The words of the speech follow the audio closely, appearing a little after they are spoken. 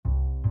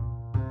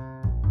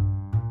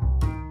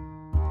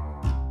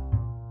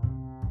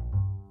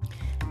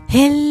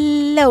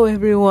Hello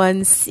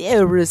everyone,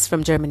 Servus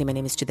from Germany. My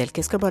name is Judel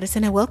Kisker-Boris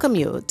and I welcome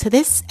you to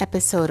this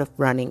episode of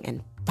Running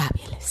and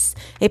Fabulous,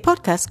 a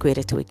podcast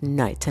created to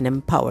ignite and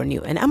empower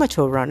new and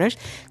amateur runners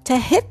to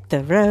hit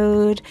the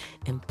road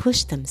and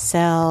push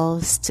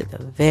themselves to the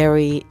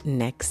very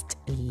next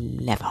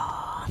level.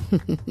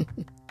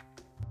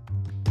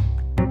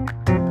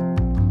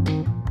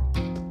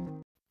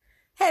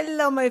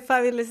 Hello, my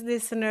fabulous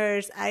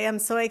listeners. I am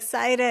so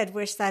excited.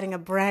 We're starting a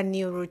brand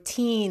new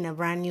routine, a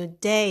brand new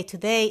day.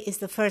 Today is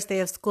the first day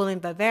of school in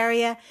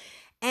Bavaria,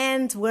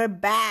 and we're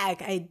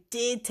back. I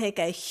did take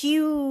a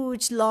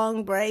huge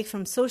long break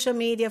from social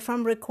media,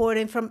 from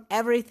recording, from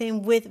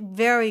everything with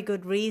very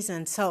good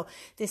reason. So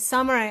this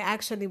summer, I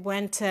actually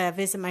went to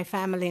visit my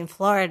family in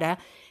Florida,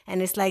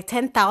 and it's like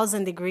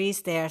 10,000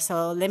 degrees there.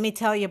 So let me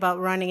tell you about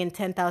running in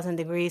 10,000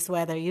 degrees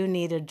weather. You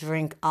need to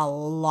drink a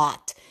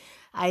lot.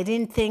 I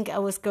didn't think I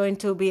was going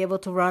to be able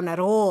to run at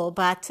all,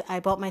 but I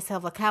bought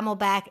myself a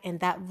Camelback and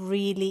that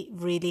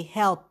really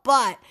helped.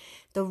 But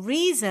the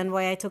reason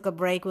why I took a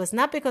break was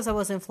not because I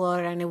was in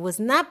Florida, and it was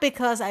not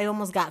because I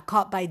almost got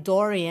caught by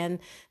Dorian,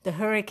 the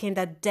hurricane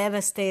that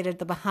devastated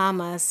the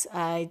Bahamas.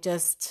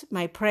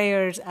 My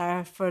prayers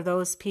are for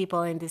those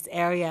people in this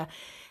area.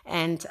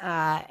 And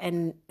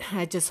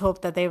I just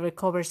hope that they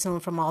recover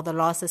soon from all the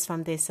losses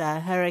from this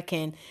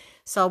hurricane.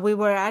 So we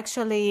were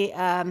actually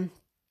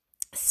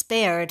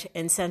spared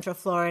in Central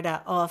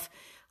Florida of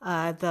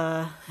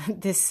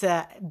this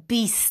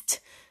beast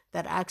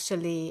that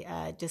actually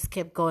just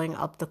kept going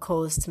up the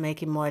coast,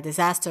 making more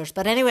disasters.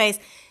 But anyways,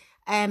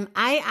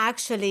 I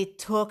actually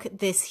took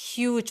this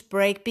huge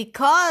break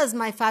because,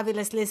 my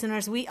fabulous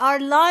listeners, we are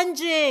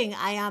launching.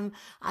 I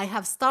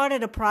have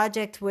started a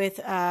project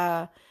with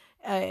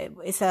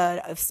it's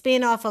a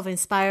spin-off of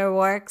Inspire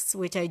Works,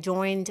 which I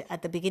joined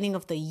at the beginning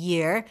of the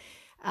year.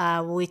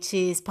 Which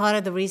is part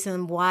of the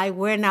reason why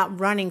we're not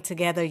running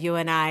together, you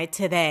and I,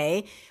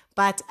 today.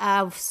 But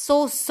I'm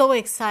so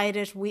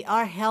excited. We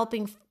are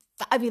helping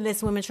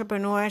fabulous women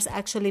entrepreneurs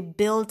actually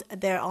build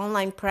their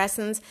online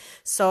presence.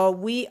 So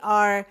we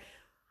have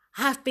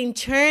been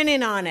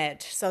churning on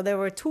it. So there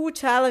were 2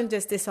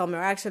 challenges this summer,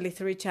 actually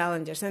 3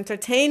 challenges: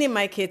 entertaining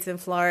my kids in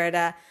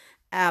Florida,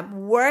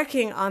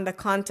 working on the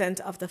content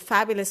of the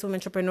Fabulous Women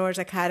Entrepreneurs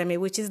Academy,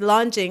 which is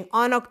launching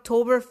on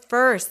October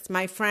 1st,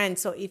 my friend.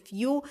 So if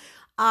you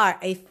are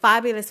a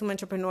fabulous woman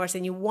entrepreneur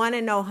and you want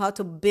to know how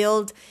to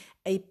build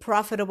a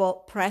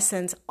profitable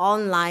presence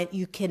online,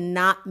 you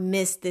cannot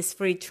miss this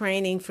free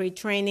training. Free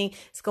training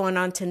is going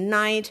on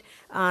tonight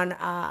on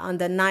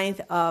the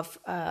 9th of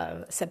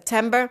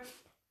September.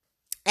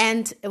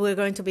 And we're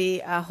going to be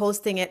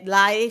hosting it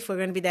live. We're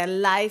going to be there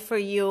live for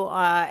you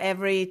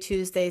every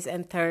Tuesdays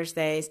and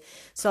Thursdays.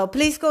 So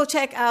please go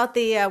check out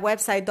the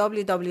website,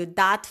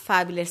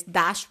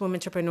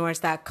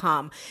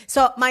 www.fabulous-womentrepreneurs.com.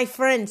 So my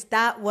friends,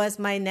 that was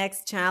my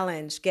next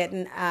challenge,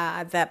 getting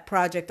that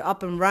project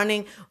up and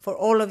running for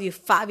all of you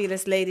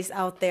fabulous ladies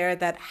out there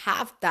that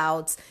have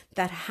doubts,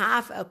 that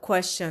have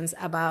questions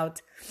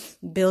about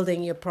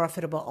building your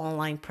profitable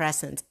online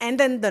presence. And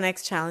then the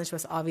next challenge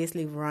was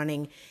obviously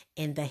running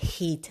in the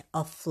heat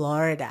of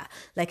Florida.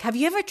 Like, have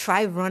you ever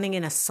tried running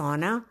in a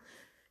sauna?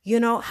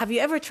 Have you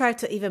ever tried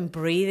to even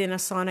breathe in a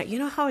sauna? You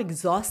know how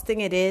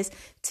exhausting it is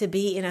to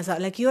be in a sauna?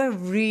 Like, you are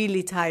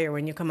really tired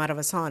when you come out of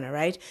a sauna,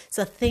 right?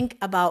 So think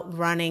about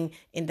running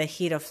in the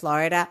heat of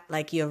Florida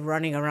like you're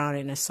running around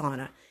in a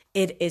sauna.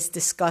 It is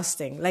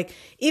disgusting. Like,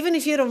 even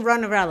if you don't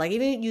run around, like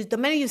the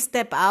minute you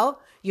step out,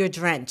 you're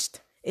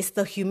drenched. It's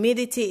the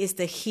humidity, it's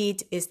the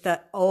heat, it's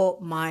the, oh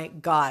my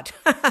God.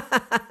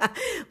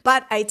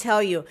 But I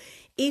tell you,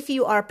 if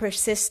you are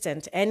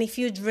persistent and if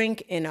you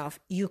drink enough,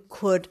 you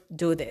could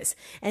do this.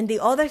 And the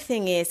other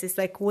thing is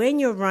like when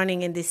you're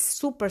running in this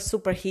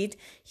super heat,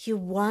 you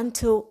want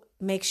to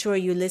make sure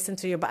you listen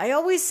to your body. I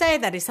always say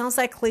that. It sounds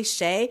like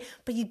cliche,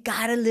 but you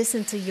got to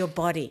listen to your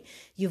body.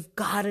 You've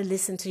got to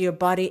listen to your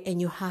body and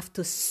you have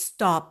to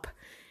stop.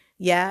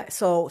 Yeah,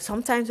 so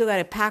sometimes we got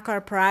to pack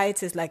our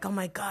prides. It's like, oh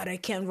my God, I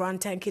can't run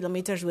 10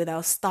 kilometers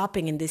without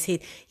stopping in this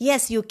heat.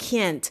 Yes, you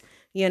can't,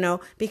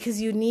 because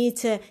you need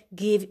to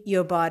give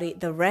your body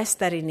the rest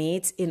that it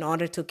needs in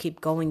order to keep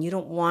going. You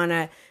don't want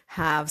to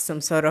have some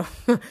sort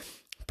of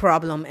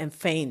problem and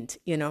faint,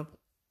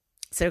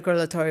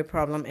 circulatory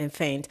problem and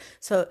faint.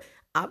 So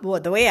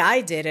the way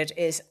I did it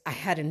is I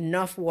had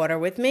enough water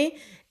with me.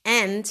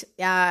 And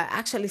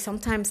actually,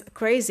 sometimes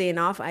crazy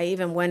enough, I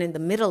even went in the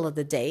middle of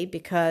the day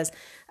because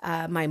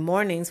my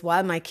mornings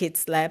while my kids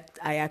slept,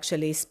 I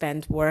actually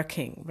spent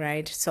working,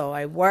 right? So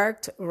I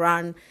worked,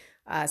 ran,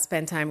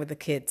 spend time with the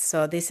kids.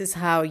 So this is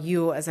how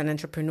you as an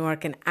entrepreneur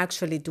can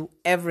actually do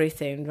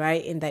everything,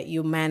 right? In that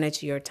you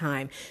manage your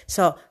time.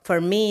 So for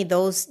me,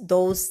 those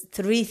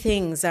 3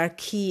 things are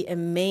key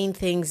and main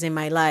things in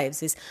my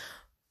lives is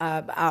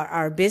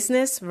our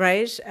business,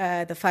 right?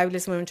 The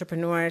Fabulous Women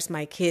Entrepreneurs,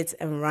 my kids,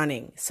 and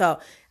running. So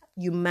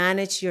you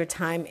manage your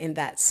time in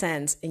that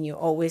sense, and you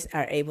always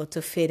are able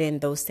to fit in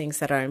those things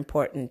that are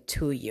important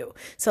to you.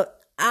 So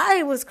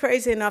I was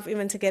crazy enough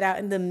even to get out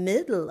in the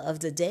middle of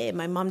the day.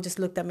 My mom just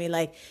looked at me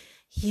like,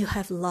 you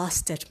have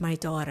lost it, my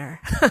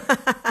daughter.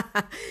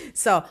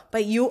 So,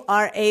 but you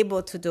are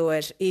able to do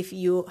it if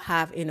you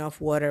have enough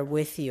water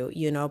with you.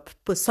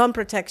 Put sun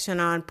protection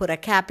on, put a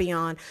cappy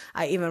on.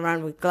 I even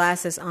ran with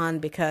glasses on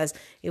because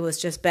it was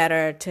just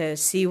better to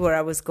see where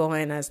I was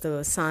going as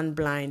the sun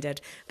blinded.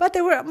 But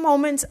there were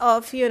moments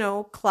of,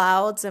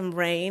 clouds and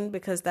rain,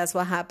 because that's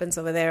what happens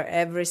over there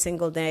every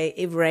single day.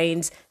 It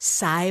rains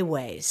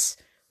sideways.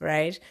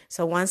 Right?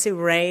 So once it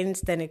rains,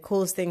 then it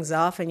cools things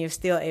off and you're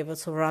still able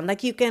to run.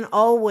 Like, you can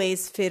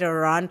always fit a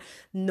run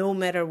no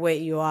matter where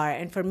you are.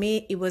 And for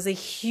me, it was a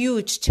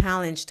huge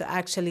challenge to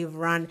actually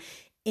run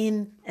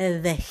in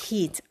the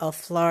heat of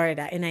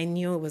Florida, and I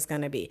knew it was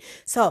going to be.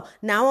 So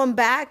now I'm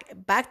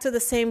back to the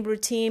same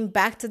routine,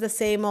 back to the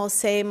same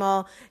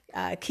old.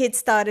 Kids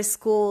started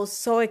school,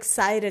 so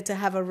excited to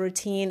have a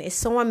routine. It's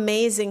so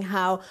amazing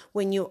how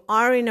when you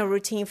are in a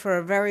routine for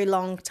a very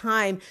long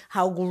time,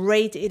 how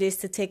great it is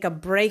to take a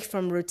break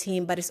from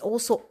routine, but it's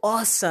also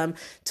awesome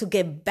to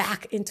get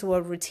back into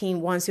a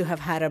routine once you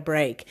have had a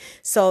break.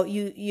 So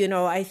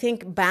I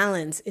think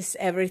balance is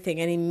everything,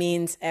 and it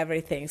means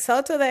everything.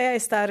 So today I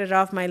started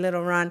off my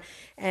little run,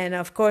 and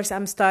of course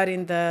I'm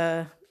starting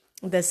the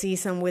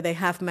season with a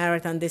half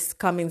marathon this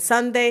coming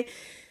Sunday.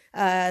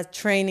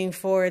 Training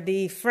for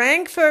the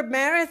Frankfurt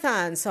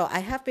Marathon. So I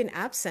have been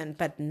absent,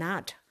 but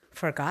not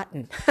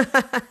forgotten.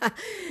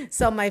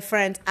 So my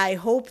friends, I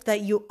hope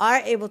that you are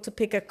able to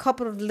pick a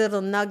couple of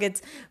little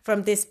nuggets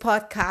from this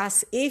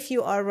podcast. If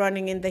you are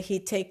running in the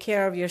heat, take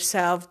care of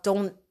yourself.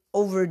 Don't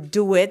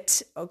overdo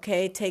it.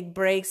 Okay. Take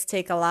breaks,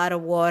 take a lot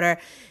of water,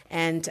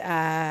 and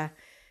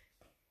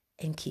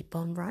keep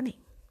on running.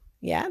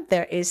 Yeah,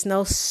 there is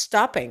no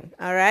stopping.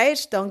 All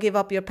right. Don't give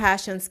up your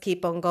passions.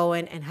 Keep on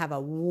going and have a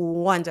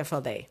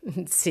wonderful day.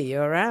 See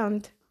you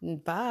around.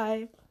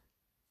 Bye.